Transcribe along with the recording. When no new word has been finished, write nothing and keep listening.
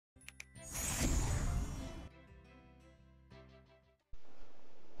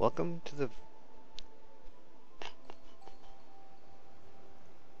Welcome to the...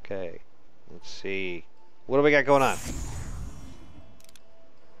 Okay, let's see. What do we got going on?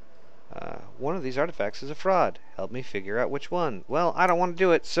 One of these artifacts is a fraud. Help me figure out which one. Well, I don't want to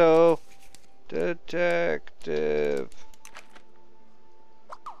do it, so... Detective...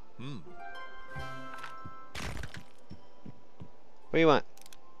 What do you want?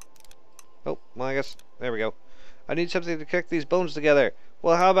 Oh, well, I guess... There we go. I need something to connect these bones together.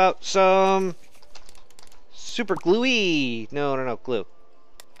 Well, how about some... super gluey? No, glue.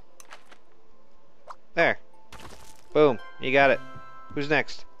 There. Boom. You got it. Who's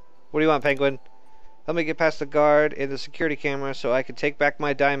next? What do you want, Penguin? Help me get past the guard and the security camera so I can take back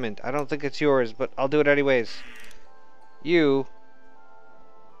my diamond. I don't think it's yours, but I'll do it anyways. You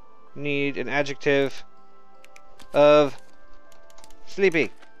need an adjective of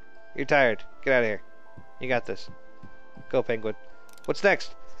sleepy. You're tired. Get out of here. You got this. Go, Penguin. What's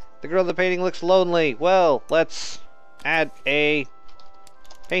next? The girl in the painting looks lonely. Well, let's add a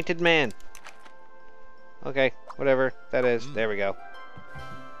painted man. Okay, whatever that is. There we go.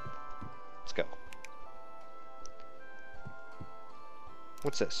 Let's go.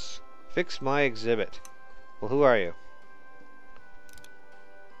 What's this? Fix my exhibit. Well, who are you?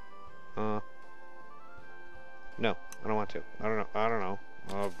 No, I don't want to. I don't know.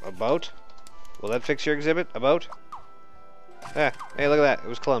 A boat? Will that fix your exhibit? A boat? Ah, hey, look at that. It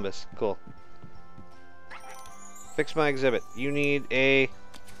was Columbus. Cool. Fix my exhibit. You need a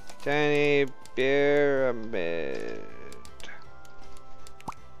tiny pyramid.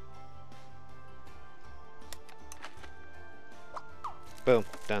 Boom.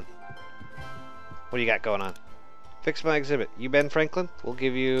 Done. What do you got going on? Fix my exhibit. You Ben Franklin? We'll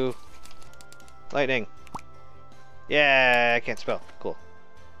give you lightning. Yeah, I can't spell. Cool.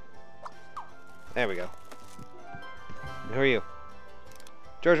 There we go. And who are you?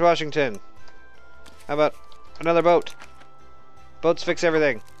 George Washington. How about another boat? Boats fix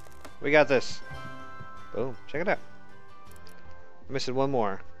everything. We got this. Boom. Check it out. I'm missing one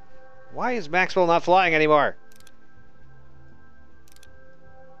more. Why is Maxwell not flying anymore?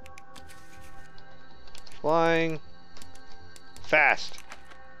 Flying fast.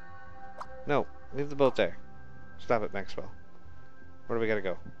 No, leave the boat there. Stop it, Maxwell. Where do we gotta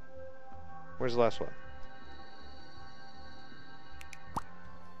go? Where's the last one?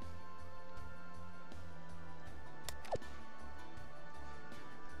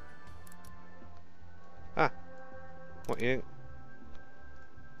 Ah. What, you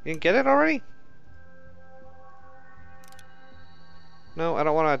didn't get it already? No, I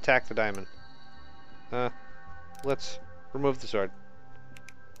don't want to attack the diamond. Let's remove the sword.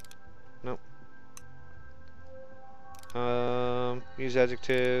 Nope. Use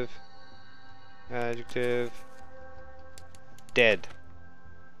adjective. Adjective. Dead.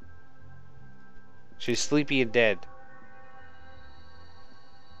 She's sleepy and dead.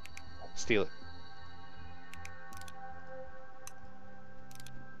 Steal it.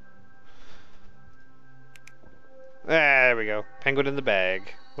 There we go. Penguin in the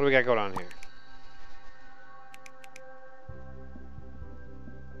bag. What do we got going on here?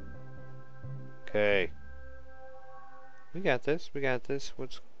 Okay. We got this. We got this.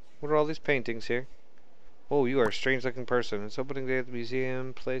 What are all these paintings here? Oh, you are a strange looking person. It's opening day at the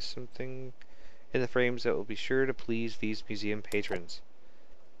museum. Place something in the frames that will be sure to please these museum patrons.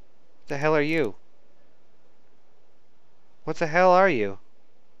 What the hell are you? What the hell are you?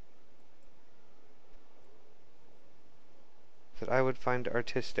 That I would find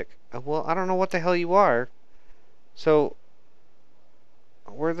artistic. Well, I don't know what the hell you are. So,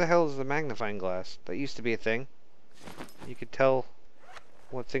 where the hell is the magnifying glass? That used to be a thing. You could tell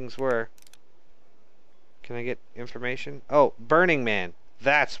what things were. Can I get information? Oh, Burning Man.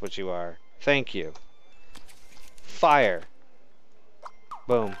 That's what you are. Thank you. Fire.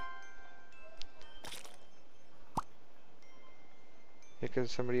 Boom. Here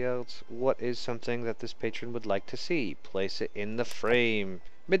comes somebody else. What is something that this patron would like to see? Place it in the frame.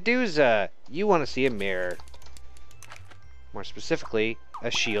 Medusa! You want to see a mirror. More specifically, a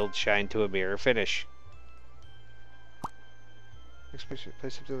shield shine to a mirror finish. Next picture,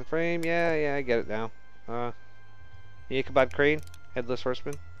 place it to the frame. Yeah, I get it now. Ichabod Crane, Headless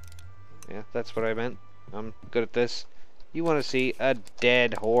Horseman. Yeah, that's what I meant. I'm good at this. You want to see a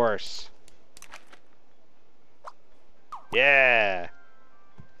dead horse. Yeah!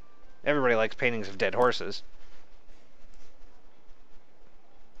 Everybody likes paintings of dead horses.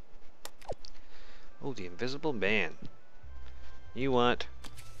 Oh, the Invisible Man. You want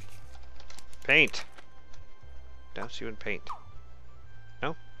paint. Douse you in paint.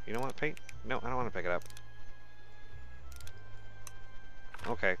 No? You don't want paint? No, I don't want to pick it up.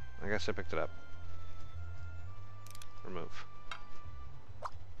 okay. I guess I picked it up. Remove.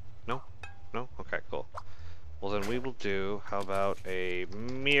 No? No? Okay, cool. Well, then we will do, how about a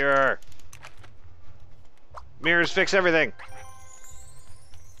mirror? Mirrors fix everything!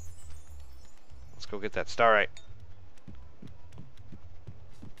 Let's go get that starite.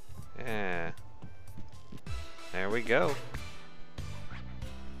 Yeah. There we go.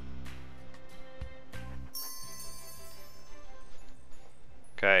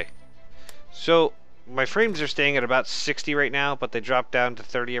 Okay. So, my frames are staying at about 60 right now, but they drop down to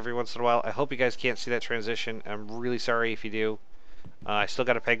 30 every once in a while. I hope you guys can't see that transition. I'm really sorry if you do. I still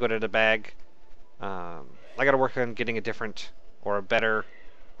got a penguin in a bag. I got to work on getting a different or a better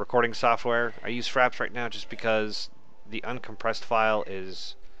recording software. I use Fraps right now just because the uncompressed file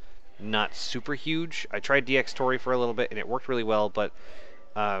is not super huge. I tried DxTory for a little bit and it worked really well, but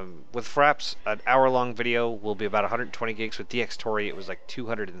with Fraps, an hour-long video will be about 120 gigs. With DxTory, it was like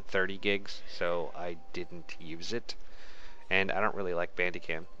 230 gigs, so I didn't use it. And I don't really like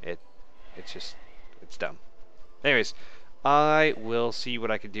Bandicam. It's dumb. Anyways, I will see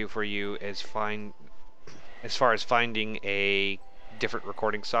what I can do for you as far as finding a different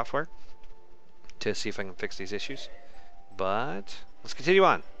recording software to see if I can fix these issues. But let's continue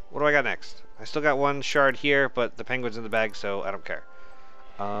on. What do I got next? I still got one shard here, but the penguin's in the bag, so I don't care.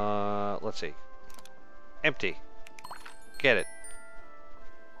 Let's see. Empty. Get it.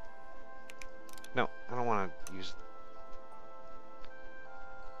 No, I don't want to use...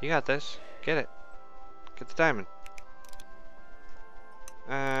 You got this. Get it. Get the diamond.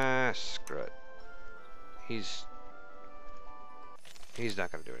 Screw it. He's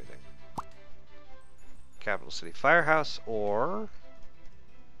not going to do anything. Capital City Firehouse, or...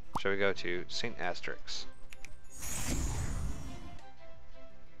 shall we go to St. Asterix?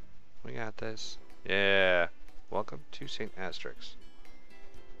 We got this. Yeah. Welcome to St. Asterix.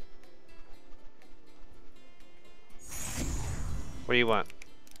 What do you want?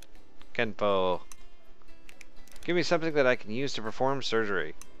 Kenpo. Give me something that I can use to perform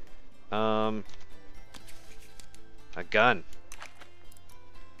surgery. A gun.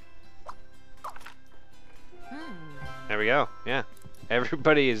 There we go. Yeah.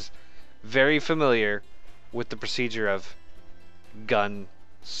 Everybody is very familiar with the procedure of gun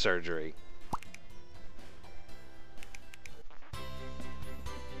surgery.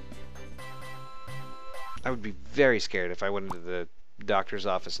 I would be very scared if I went into the doctor's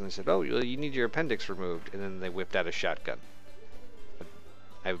office and they said, "Oh, you need your appendix removed," and then they whipped out a shotgun.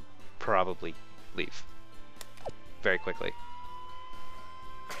 I would probably leave very quickly.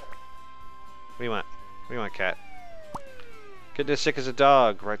 What do you want? What do you want, cat? Getting as sick as a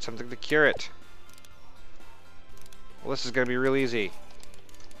dog. Write something to cure it. Well, this is going to be real easy.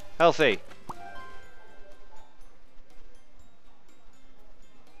 Healthy.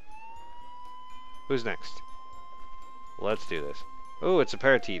 Who's next? Let's do this. Oh, it's a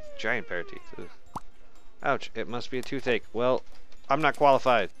pair of teeth. Giant pair of teeth. Ugh. Ouch. It must be a toothache. Well, I'm not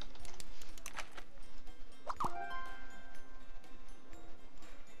qualified.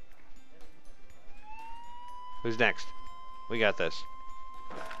 Who's next? We got this.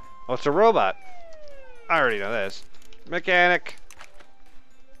 Oh, it's a robot. I already know this. Mechanic.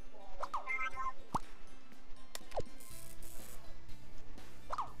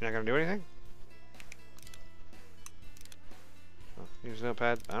 You're not gonna do anything? Oh, use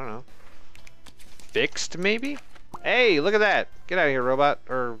notepad. I don't know. Fixed, maybe? Hey, look at that! Get out of here, robot.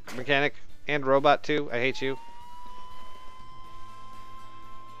 Or mechanic. And robot, too. I hate you.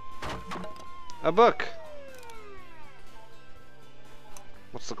 A book!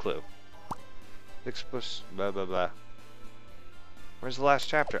 What's the clue? Expus... blah, blah, blah. Where's the last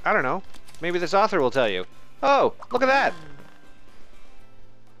chapter? I don't know. Maybe this author will tell you. Oh, look at that!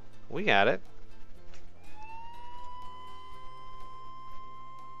 We got it.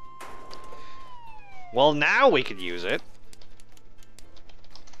 Well, now we could use it.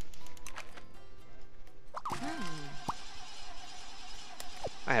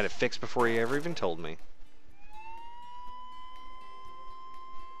 I had it fixed before he ever even told me.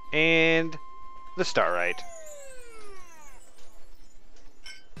 And the starite.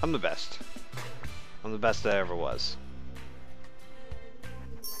 I'm the best. I'm the best that ever was.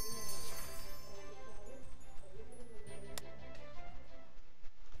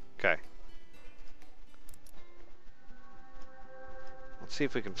 Okay. Let's see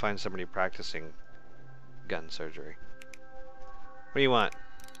if we can find somebody practicing gun surgery. What do you want?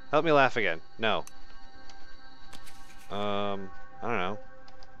 Help me laugh again. No. I don't know.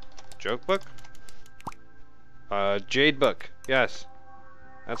 Joke book? Jade book. Yes.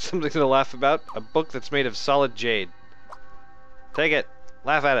 That's something to laugh about. A book that's made of solid jade. Take it.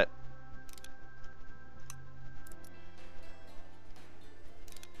 Laugh at it.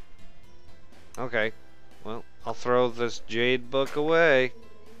 Okay. Well, I'll throw this jade book away.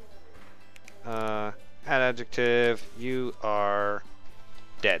 Add adjective. You are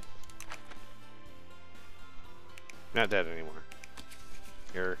dead. Not dead anymore.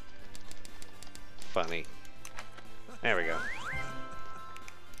 You're funny. There we go.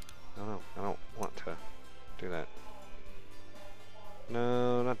 Oh no, I don't want to do that.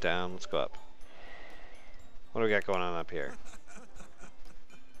 No, not down. Let's go up. What do we got going on up here?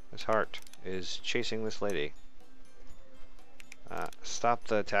 This heart is chasing this lady. Stop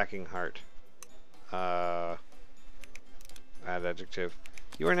the attacking heart. Add adjective.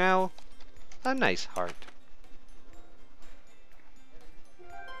 You are now a nice heart.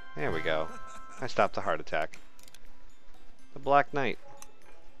 There we go. I stopped the heart attack. The Black Knight.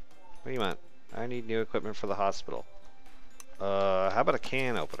 What do you want? I need new equipment for the hospital. How about a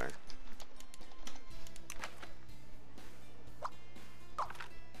can opener?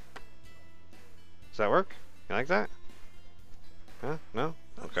 Does that work? You like that? Huh? No?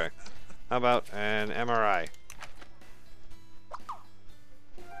 Okay. How about an MRI?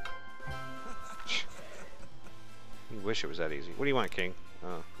 You wish it was that easy. What do you want, King?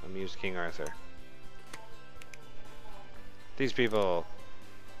 Oh, amused King Arthur. These people.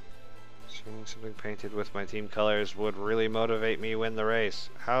 Seeing something painted with my team colors would really motivate me win the race.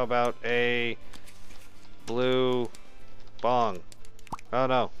 How about a blue bong? Oh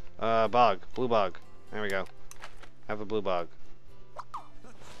no, bog, blue bog. There we go. Have a blue bog.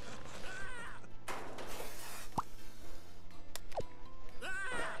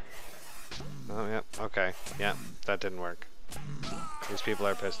 Oh yep, okay, yep, that didn't work. These people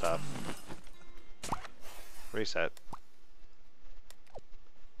are pissed off. Reset.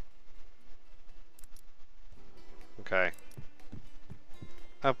 Okay.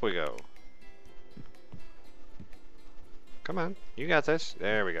 Up we go. Come on, you got this.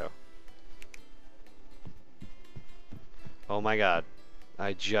 There we go. Oh my god.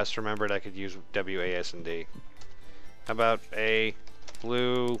 I just remembered I could use WASD. How about a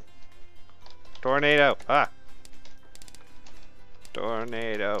blue tornado? Ah!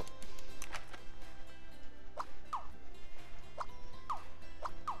 Tornado.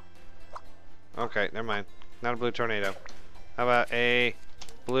 Okay, never mind. Not a blue tornado. How about a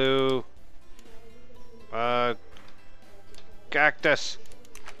blue cactus?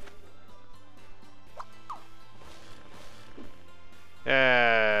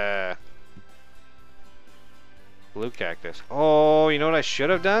 Yeah. Blue cactus. Oh, you know what I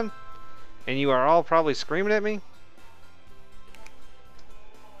should have done? And you are all probably screaming at me?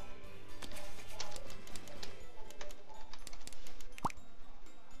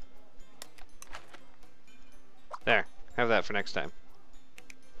 There. Have that for next time.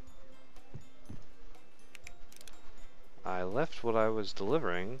 I left what I was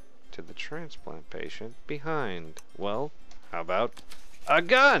delivering to the transplant patient behind. Well, how about a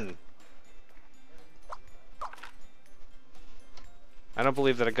gun? I don't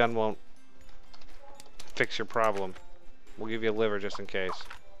believe that a gun won't fix your problem. We'll give you a liver just in case.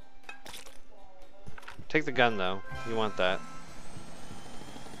 Take the gun though. You want that.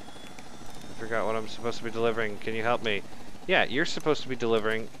 I forgot what I'm supposed to be delivering. Can you help me? Yeah, you're supposed to be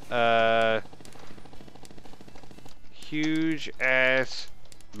delivering huge ass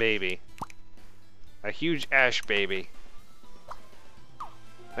baby. A huge ash baby.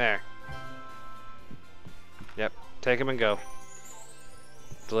 There. Yep. Take him and go.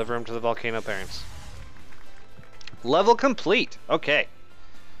 Deliver him to the volcano parents. Level complete. Okay.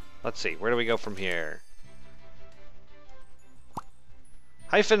 Let's see. Where do we go from here?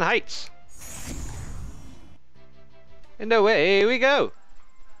 Hyphen Heights. And away we go.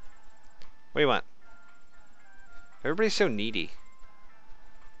 What do you want? Everybody's so needy.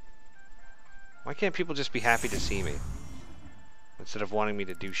 Why can't people just be happy to see me? Instead of wanting me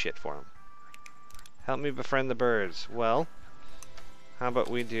to do shit for them. Help me befriend the birds. Well, how about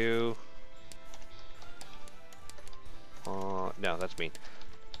we do... no, that's mean.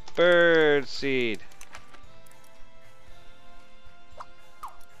 Bird seed.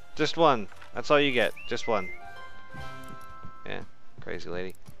 Just one. That's all you get. Just one. Yeah, crazy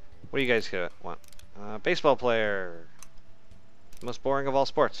lady. What do you guys want? Baseball player. Most boring of all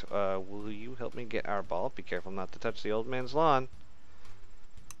sports. Will you help me get our ball? Be careful not to touch the old man's lawn.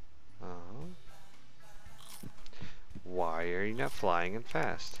 Why are you not flying and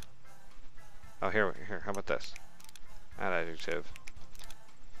fast? Oh, here. How about this? Add adjective.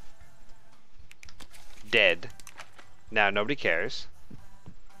 Dead. Now nobody cares.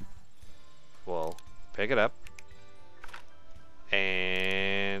 We'll pick it up. And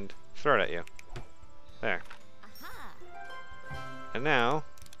you. There. And now,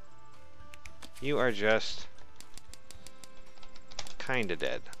 you are just kinda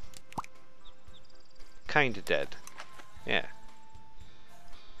dead. Kinda dead. Yeah.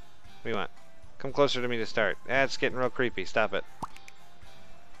 What do you want? Come closer to me to start. That's getting real creepy. Stop it.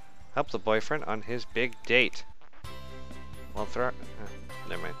 Help the boyfriend on his big date. Well,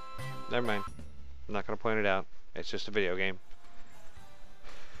 never mind. Never mind. I'm not gonna point it out. It's just a video game.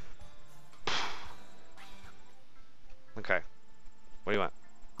 Okay. What do you want?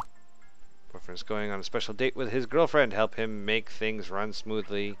 Boyfriend's going on a special date with his girlfriend. Help him make things run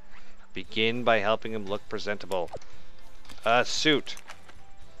smoothly. Begin by helping him look presentable. A suit.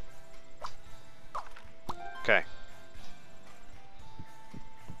 Okay.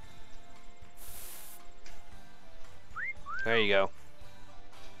 There you go.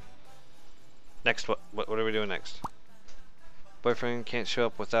 Next, what are we doing next? Boyfriend can't show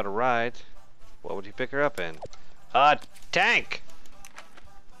up without a ride. What would he pick her up in? A tank!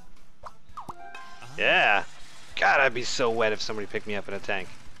 Yeah! God, I'd be so wet if somebody picked me up in a tank.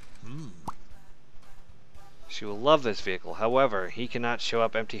 She will love this vehicle. However, he cannot show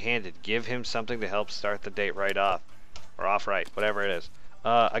up empty-handed. Give him something to help start the date right off. Or off right, whatever it is.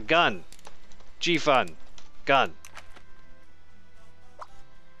 A gun. G-Fun. Gun.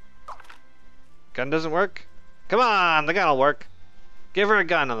 Gun doesn't work? Come on, the gun will work. Give her a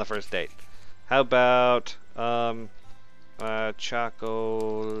gun on the first date. How about,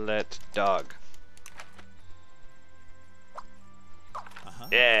 chocolate dog.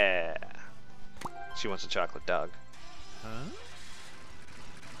 Yeah. She wants a chocolate dog.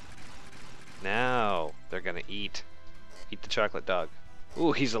 Now they're gonna eat the chocolate dog.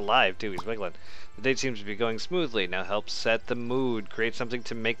 Ooh, he's alive too. He's wiggling. The date seems to be going smoothly. Now help set the mood. Create something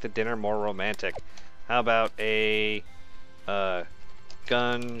to make the dinner more romantic. How about a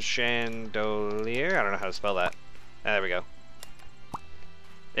gun chandelier? I don't know how to spell that. Ah, there we go.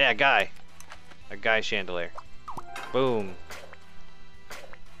 Yeah, a guy chandelier. Boom.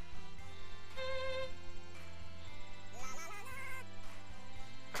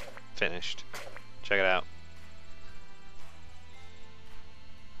 Finished. Check it out.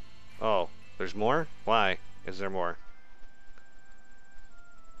 Oh, there's more? Why is there more?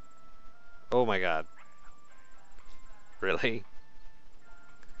 Oh my god. Really?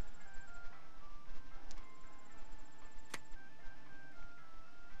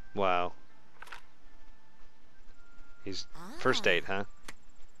 Wow. He's first date, huh?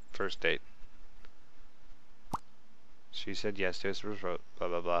 First date. She said yes to his proposal. Blah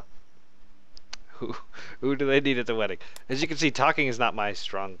blah blah. Who do they need at the wedding? As you can see, talking is not my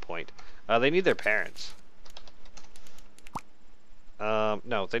strong point. They need their parents.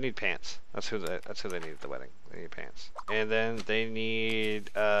 No, they need pants. That's who they need at the wedding. They need pants. And then they need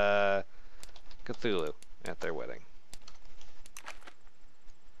Cthulhu at their wedding.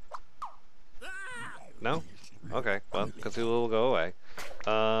 No? Okay, well, Cthulhu will go away.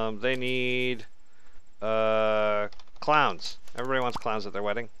 They need clowns. Everybody wants clowns at their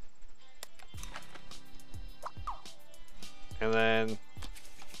wedding. And then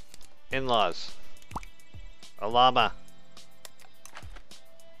in-laws. A llama.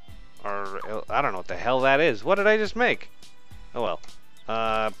 Or I don't know what the hell that is. What did I just make? Oh well.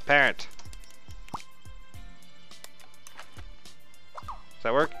 Parent. Does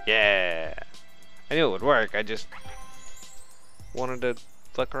that work? Yeah. I knew it would work. I just wanted to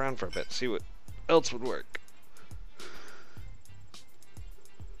fuck around for a bit, see what else would work.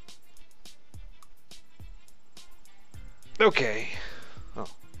 Okay.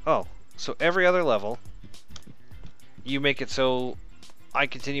 Oh. So every other level, you make it so I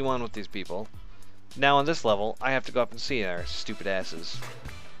continue on with these people. Now on this level, I have to go up and see our stupid asses.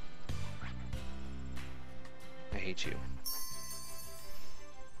 I hate you.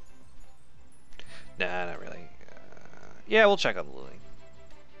 Nah, not really. Yeah, we'll check on the looting.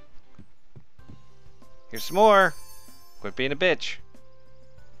 Here's some more. Quit being a bitch.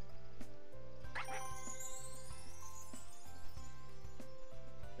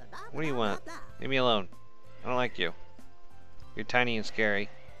 What do you want? Leave me alone. I don't like you. You're tiny and scary.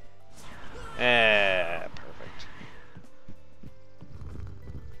 Perfect.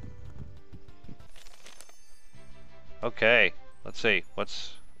 Okay, let's see. I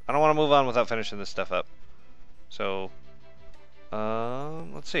don't want to move on without finishing this stuff up. So,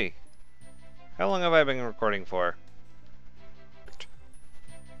 let's see. How long have I been recording for?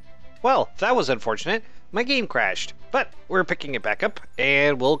 Well, that was unfortunate. My game crashed, but we're picking it back up,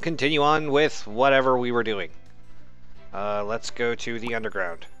 and we'll continue on with whatever we were doing. Let's go to the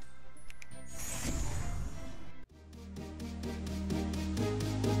underground.